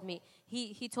 pastor told me.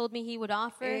 He told me he would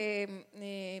offer,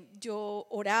 Yo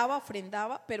oraba,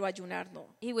 ofrendaba, pero ayunar no.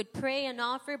 he would pray and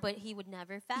offer, but he would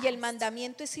never fast. Y el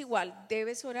mandamiento es igual,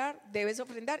 debes orar, debes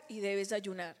ofrendar y debes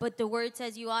ayunar. But the word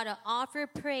says you ought to offer,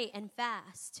 pray, and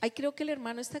fast. Ay, creo que el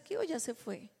hermano está aquí o ya se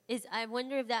fue. I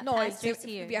wonder if that No, él pastor's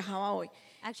here. viajaba hoy.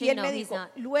 Actually, Y él no, me he's dijo, not.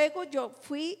 luego yo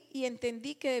fui y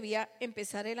entendí que debía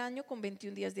empezar el año con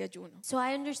 21 días de ayuno. So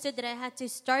I understood that I had to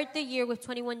start the year with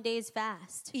 21 days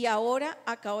fast. Y ahora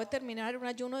acabo de terminar un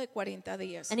ayuno de 40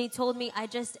 días. And he told me I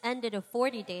just ended a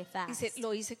 40-day fast. Dice,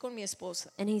 lo hice con mi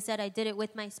esposa. And he said I did it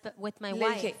with my Le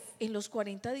wife. dije, ¿en los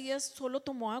 40 días solo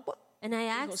tomó agua? And I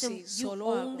Dijo, asked him, "Sí, you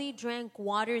solo agua." only drank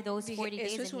water those Dije, 40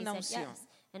 days? "Eso es And una he said, unción." yes.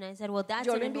 And I said, well, that's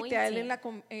Yo an lo invité a él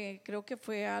anointing. creo que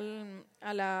fue a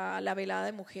la velada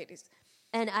de mujeres.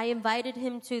 And I invited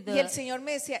him to Y el the Señor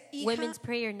me decía, hija, women's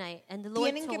prayer night. And the Lord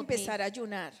tienen que told me, empezar a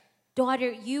ayunar.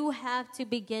 daughter, you have to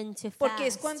begin to Porque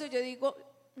es fast. cuando yo digo,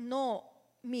 no,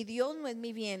 mi Dios no es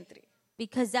mi vientre.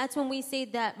 Because that's when we say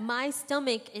that my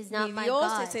stomach is not Mi my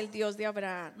Dios God. es el Dios de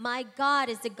Abraham. My God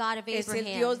is the God of Es el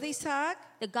Abraham, Dios de Isaac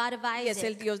the God of y es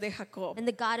el Isaac, Dios de Jacob. and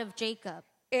the God of Jacob.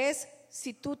 Es,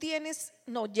 si tú tienes,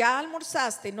 no, ya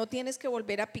almorzaste, no tienes que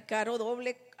volver a picar o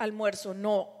doble almuerzo,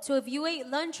 no. So if you ate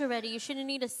lunch already, you shouldn't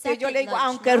need a Entonces second yo le digo, lunch.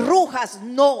 aunque No. rujas,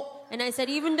 no. And I said,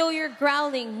 even though you're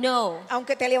growling, no.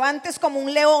 Aunque te levantes como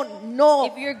un león, no.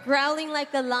 If you're growling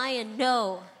like a lion,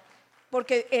 no.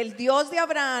 Porque el Dios de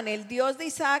Abraham, el Dios de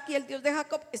Isaac y el Dios de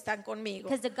Jacob están conmigo.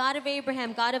 Because the God of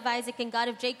Abraham, God of Isaac, and God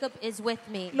of Jacob is with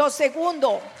me. Lo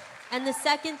segundo, And the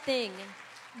second thing,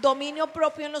 dominio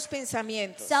propio en los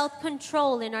pensamientos.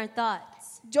 self-control in our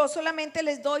thoughts. Yo solamente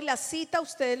les doy la cita,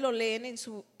 ustedes lo leen en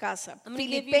su casa. I'm gonna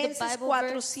give you the Filipenses Bible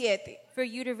 4:7. For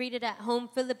you to read it at home,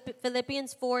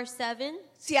 Philippians 4:7.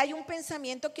 Si hay un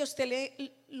pensamiento que a usted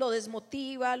lo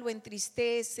desmotiva, lo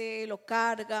entristece, lo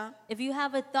carga, If you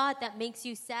have a thought that makes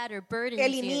you sad or burdens you,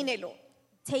 elimínelo.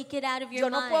 take it out of your Yo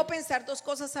no puedo mind. pensar dos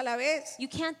cosas a la vez. You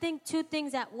can't think two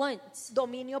things at once.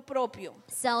 Dominio propio.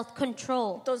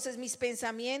 Self-control. Entonces mis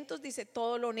pensamientos, dice,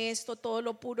 todo lo honesto, todo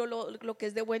lo puro, lo que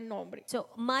es de buen nombre. So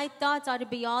my thoughts ought to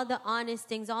be all the honest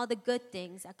things, all the good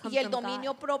things that come Y el from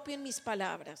dominio God. propio en mis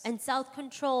palabras. And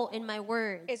self-control in my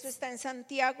words. Eso está en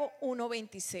Santiago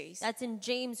 1:26. That's in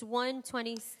James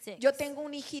 1:26. Yo tengo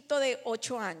un hijito de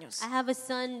 8 años, I have a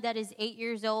son that is 8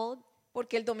 years old.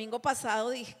 porque el domingo pasado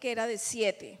dije que era de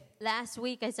 7 Last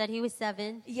week I said he was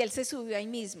 7, y él se subió ahí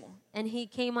mismo. and he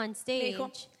came on Me stage,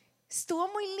 dijo, estuvo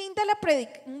muy linda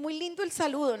muy lindo el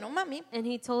saludo, ¿no, mami? and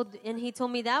he told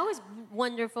me that was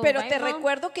wonderful, Pero right, te Mom?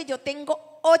 recuerdo que yo tengo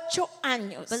 8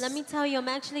 años. But let me tell you, I'm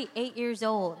actually 8 years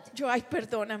old. Yo, ay,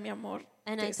 perdona, mi amor.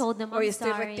 And I Entonces, told them, hoy I'm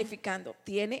estoy sorry. rectificando.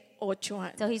 Tiene 8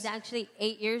 años. So he's actually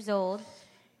 8 years old.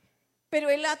 Pero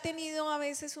él ha tenido a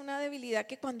veces una debilidad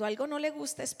que cuando algo no le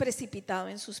gusta es precipitado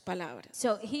en sus palabras.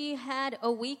 So he had a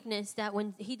weakness that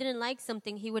when he didn't like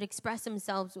something, he would express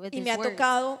himself with Y his me ha words.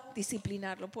 tocado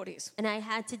disciplinarlo por eso. And I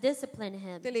had to discipline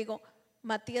him. Te le digo,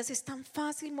 Matías, es tan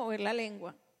fácil mover la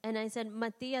lengua, And I said,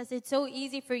 Matías, it's so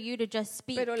easy for you to just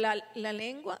speak. pero la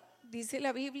lengua, dice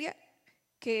la Biblia,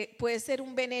 que puede ser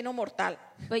un veneno mortal.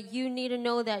 But you need to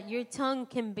know that your tongue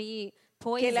can be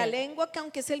Que la poison. lengua, que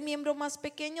aunque es el miembro más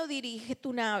pequeño, dirige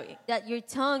tu nave. That your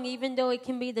tongue, even though it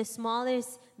can be the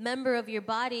smallest member of your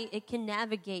body, it can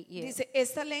navigate you. Dice,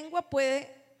 esta lengua puede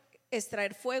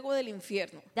extraer fuego del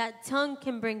infierno. That tongue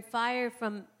can bring fire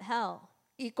from hell.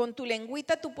 Y con tu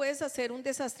lengüita tú puedes hacer un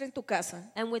desastre en tu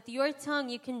casa. And with your tongue,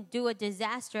 you can do a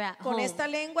disaster at Con home. esta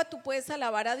lengua tú puedes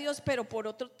alabar a Dios, pero por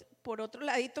otro por otro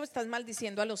ladito estás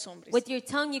maldiciendo a los hombres. With your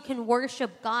tongue, you can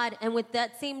worship God, and with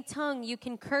that same tongue, you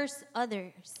can curse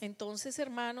others. Entonces,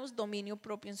 hermanos, dominio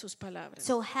propio en sus palabras.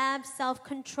 So have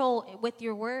self-control with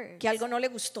your words. Que algo no le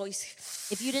gustó, dice,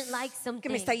 If you didn't like que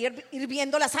something, me está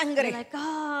hirviendo la you're sangre. like,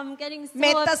 oh, I'm getting so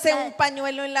Métase un upset.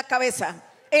 pañuelo en la cabeza,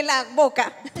 en la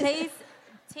boca,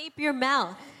 Tape your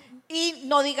mouth y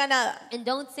no diga nada. and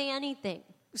don't say anything.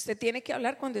 Usted tiene que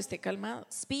hablar cuando esté calmado,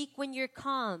 Speak when you're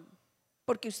calm,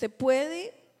 porque usted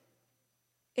puede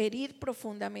herir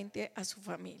profundamente a su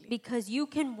familia. because you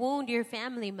can wound your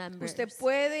family members. Usted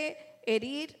puede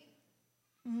herir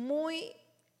muy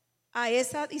a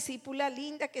esa discípula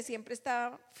linda que siempre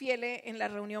está fiel en la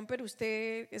reunión, pero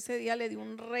usted ese día le dio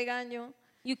un regaño.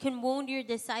 You can wound your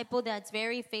disciple that's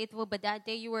very faithful, but that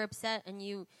day you were upset and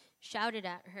you shouted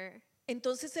at her.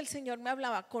 Entonces el Señor me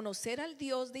hablaba, conocer al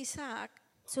Dios de Isaac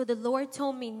So the Lord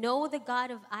told me, know the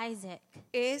God of Isaac,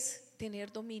 es tener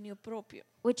dominio propio.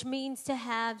 which means to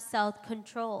have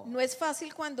self-control. No es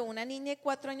fácil cuando una niña de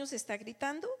 4 años está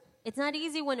gritando, It's not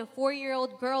easy when a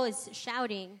 4-year-old girl is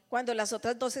shouting cuando las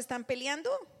otras dos están peleando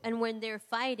and when they're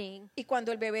fighting y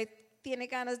cuando el bebé tiene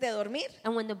ganas de dormir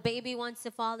and when the baby wants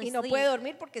to fall y no asleep puede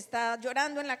dormir porque está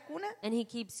llorando en la cuna and he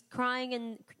keeps crying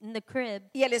in the crib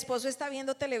y el esposo está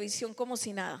viendo televisión como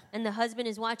si nada. and the husband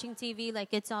is watching TV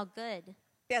like it's all good.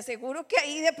 Te aseguro que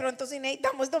ahí de pronto sí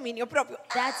necesitamos dominio propio.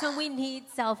 That's when we need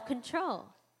self-control.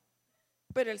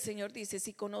 Pero el Señor dice,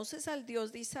 si conoces al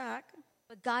Dios de Isaac,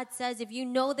 But God says, if you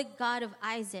know the God of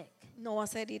Isaac, no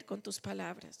vas a herir con tus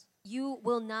palabras. you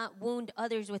will not wound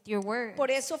others with your words. Por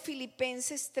eso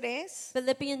Filipenses 3,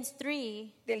 Philippians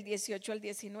 3, del 18 al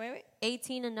 19,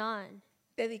 18 and on.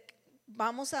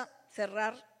 vamos a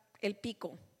cerrar el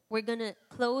pico. We're going to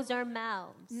close our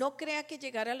mouths. No crea que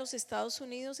llegar a los Estados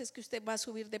Unidos es que usted va a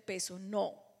subir de peso.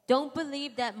 No. Don't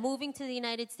believe that moving to the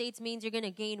United States means you're going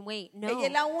to gain weight. No. Ella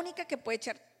es la única que puede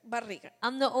echar barriga.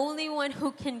 I'm the only one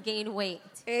who can gain weight.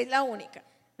 Es la única.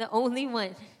 The only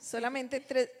one. Solamente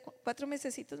 4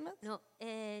 mesecitos más. No,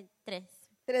 3.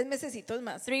 3 mesecitos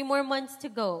más. 3 more months to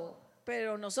go,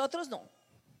 Pero nosotros no.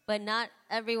 but not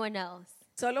everyone else.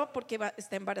 Solo porque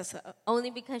está embarazada.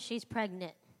 Only because she's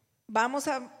pregnant. Vamos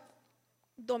a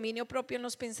dominio propio en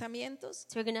los pensamientos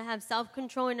So we're going to have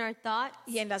self-control in our thoughts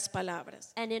y en las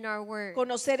palabras. and in our words.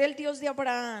 Conocer el Dios de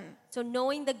Abraham. So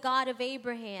knowing the God of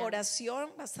Abraham, Oración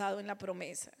basado en la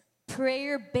promesa.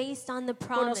 prayer based on the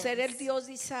promise. Conocer el Dios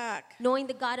de Isaac. Knowing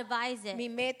the God of Isaac. Mi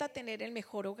meta, tener el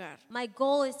mejor hogar. My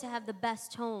goal is to have the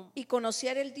best home. Y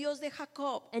conocer el Dios de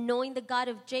Jacob And knowing the God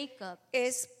of Jacob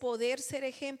es poder ser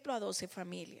ejemplo a 12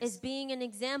 familias. is being an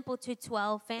example to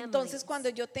 12 families. Entonces, cuando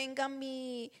yo tenga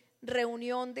mi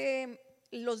reunión de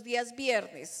los días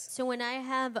viernes, So when I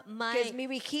have que es mi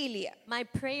vigilia, my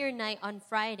prayer night on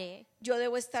Friday, yo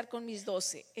debo estar con mis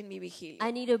 12 en mi vigilia.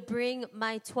 I need to bring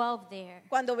my 12 there.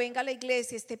 Cuando venga a la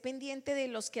iglesia, esté pendiente de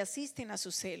los que asisten a su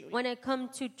célula. When I come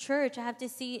to church, I have to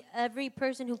see every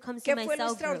person who comes to ¿Qué my fue lo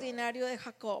cell group. extraordinario de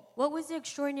Jacob? What was the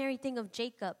extraordinary thing of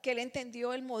Jacob? Que él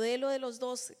entendió el modelo de los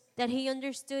 12 That he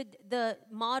understood the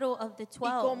model of the y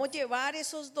cómo 12 llevar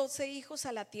esos 12 hijos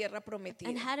a la tierra and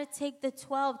prometida. how to take the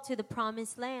 12 to the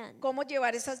promised land. Cómo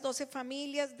llevar esas 12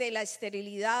 familias de la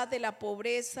esterilidad, de la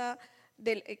pobreza,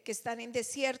 que están en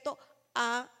desierto,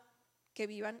 a que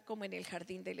vivan como en el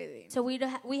jardín del Edén. So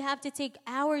we have to take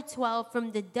our 12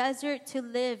 from the desert to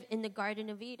live in the Garden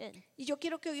of Eden. Y yo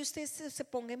quiero que hoy usted se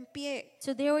ponga en pie.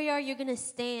 So there we are, you're going to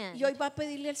stand. Y hoy va a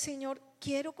pedirle al Señor,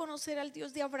 quiero conocer al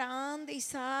Dios de Abraham, de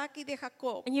Isaac y de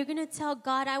Jacob. And you're going to tell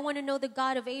God, I want to know the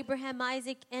God of Abraham,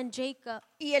 Isaac, and Jacob.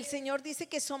 Y el Señor dice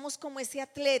que somos como ese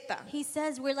atleta, He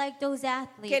says we're like those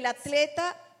athletes. que el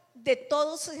atleta de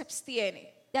todo se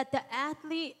abstiene. That the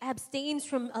athlete abstains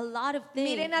from a lot of things.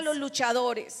 Miren a los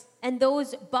luchadores, And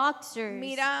those boxers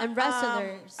mira and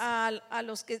wrestlers. a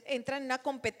los que entran en una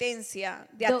competencia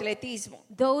de Tho- atletismo.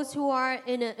 Those who are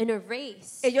in a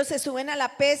race. Ellos se suben a la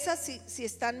pesa, si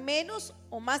están menos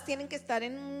o más tienen que estar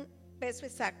en un peso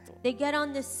exacto. They get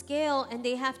on the scale and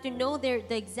they have to know the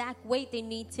exact weight they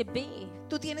need to be.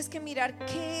 Tú tienes que mirar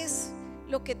qué es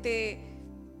lo que te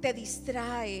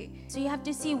distrae, So you have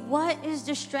to see what is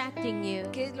distracting you.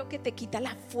 qué es lo que te quita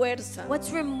la fuerza.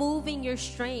 What's removing your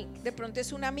strength? De pronto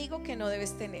es un amigo que no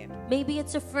debes tener. Maybe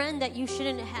it's a friend that you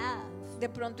shouldn't have. De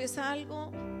pronto es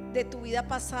algo de tu vida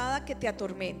pasada que te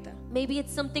atormenta. Maybe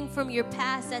it's something from your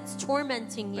past that's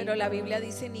tormenting you. Pero la Biblia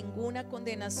dice ninguna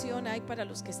condenación hay para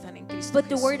los que están en Cristo But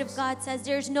the Jesús. word of God says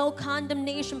there's no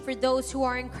condemnation for those who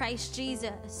are in Christ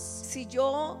Jesus. Si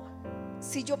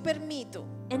yo permito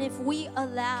And if we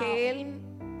allow que Él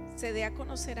se dé a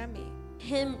conocer a mí,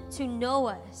 him to know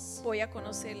us. Voy a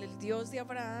conocer el Dios de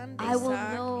Abraham, de I will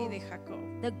Isaac know y de Jacob.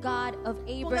 The God of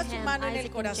Abraham, mano en el Isaac,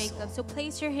 and corazón. Jacob. So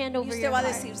place your hand Y over usted your va a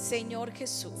heart. decir, Señor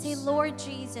Jesús, Say, Lord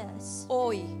Jesus,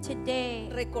 hoy today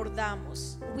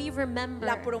recordamos we remember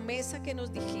la promesa que nos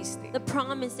dijiste. the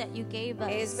promise that you gave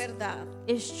Es us verdad,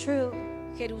 is true.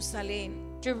 Jerusalén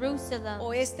Jerusalem,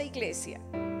 o esta iglesia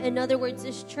in other words,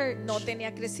 this church no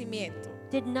tenía crecimiento.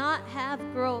 did not have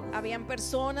growth. Habían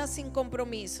personas sin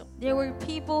compromiso. There were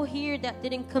people here that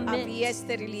didn't Había commit.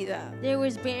 esterilidad. There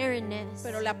was barrenness.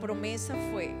 Pero la promesa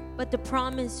fue But the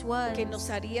promise was que nos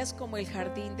harías como el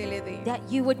jardín del Edén. that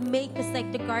you would make us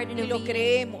like the Garden Y of lo Eden.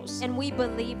 creemos. And we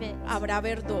believe it. Habrá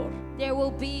verdor There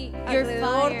will be your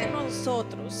alrededor de fire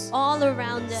nosotros. all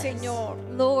around us. Señor,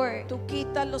 Lord, tú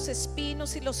quitas los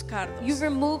espinos y los cardos. you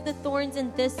remove the thorns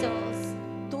and thistles.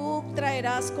 Tú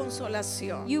traerás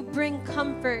consolación. You bring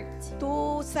comfort.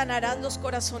 Tú sanarás los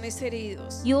corazones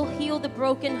heridos. You'll heal the Tú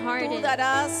brokenhearted.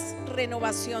 darás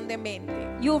renovación de mente.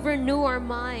 You'll renew our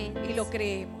minds. Y lo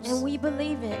creemos. And we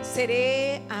believe it.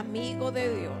 Seré amigo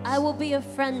de Dios. I will be a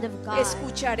friend of God.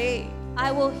 Escucharé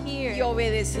I will y hear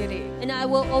obedeceré. and I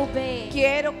will obey.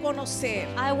 Quiero conocer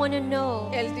I want to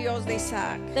know el Dios de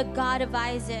Isaac. the God of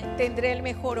Isaac. Tendré el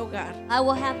mejor hogar. I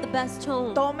will have the best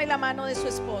home. Tome la mano de su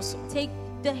esposo Take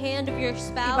the hand of your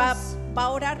y va spouse a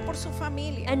orar por su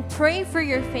familia. and pray for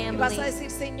your Y vas a family. decir,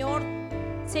 Señor,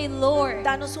 Say, Lord,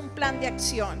 danos un plan de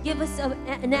acción give us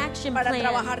an action para plan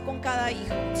trabajar con cada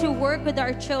hijo to work with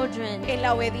our children en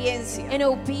la obediencia, in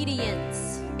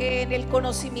obedience en el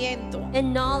conocimiento,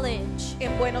 and knowledge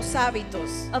en buenos hábitos,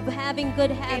 of having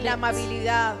good en la habits,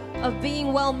 amabilidad, of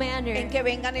being well en mannered, que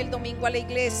vengan el domingo a la for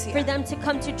iglesia. them to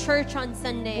come to church on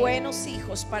Sunday. Buenos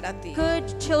hijos para ti.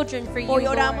 Good children for you, Hoy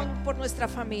oramos Lord. por nuestra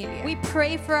familia. We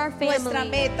pray for our Nuestra family,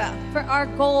 meta, for our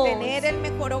goals, tener el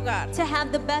mejor hogar. to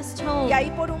have the best home. Y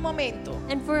ahí por un momento,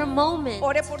 And for a moment,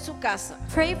 ore por su casa,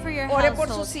 pray for your ore por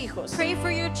household. sus hijos, Pray for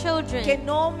your children, que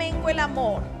no mengue el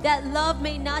amor. that love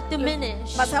may not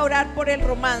diminish. Vas a orar por el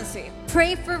romance,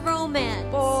 Pray for romance,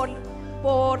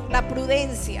 por la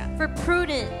prudencia, for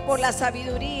prudence, por la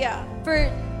sabiduría, for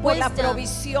por la wisdom,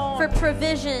 provisión, for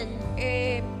provision,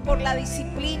 por la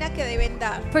disciplina que deben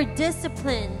dar for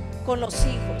discipline, con los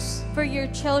hijos. for your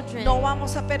children. No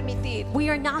vamos a permitir We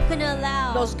are not going to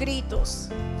allow los gritos,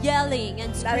 yelling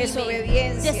and la screaming,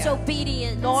 desobediencia.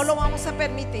 disobedience. no lo vamos a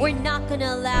permitir. We're not going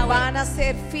to allow it. Van a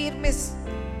ser firmes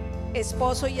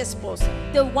esposo y esposa.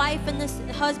 The wife and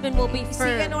the husband will be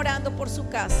Siguen firm. orando por su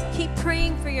casa. Keep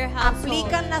praying for your household.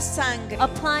 Aplican la sangre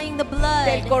Applying the del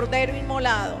blood cordero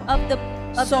inmolado of the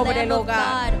sobre el Lamb of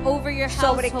hogar, God over your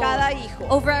sobre household, cada hijo,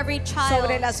 over every child,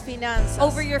 sobre las finanzas.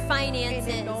 over your En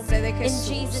finances. el nombre de In Jesús.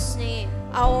 Jesus' name.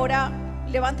 Ahora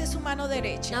levante su mano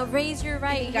derecha Now raise your y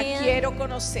right diga, hand. quiero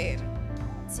conocer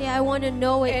Say, I want to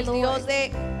know it, el Lord. Dios de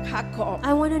Jacob.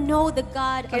 I want to know the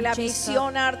God Que of la Jacob.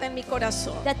 visión arde en mi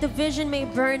corazón. That the vision may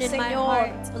burn in my Señor,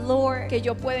 heart, Lord. Que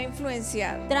yo pueda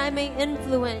influenciar That I may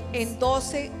influence en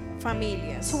 12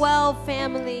 familias. 12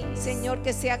 families. Señor,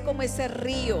 que sea como ese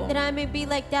río. That I may be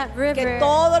like that Que river.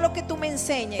 todo lo que tú me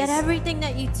enseñes, That everything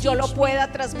that you yo lo teach me,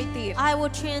 pueda transmitir I will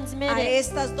transmit a it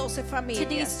estas 12 to these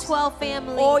familias. 12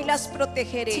 families. Hoy las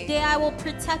protegeré Today I will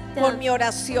protect con them mi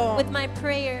oración, with my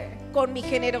prayer, con mi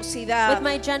generosidad, with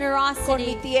my con mi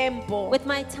generosity, tiempo. with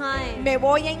my time. Me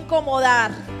voy a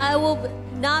incomodar I will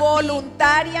not be in a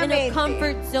voluntariamente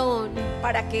comfort zone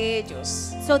para que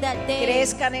ellos so that they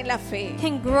crezcan en la fe,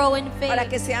 can grow in para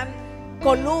que faith, sean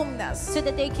columnas so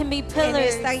that they can be en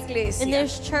pillars esta iglesia. in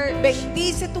this church.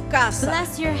 Bendice tu casa.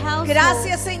 Bless your household.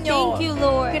 Gracias, Señor. Thank you,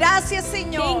 Lord. Gracias,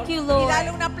 Señor. Thank you, Lord. Y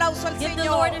dale un aplauso al Give the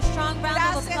Señor. Lord a strong round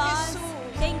of Gracias, applause.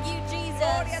 Jesús. Thank you,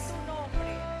 Gloria a Jesus. tu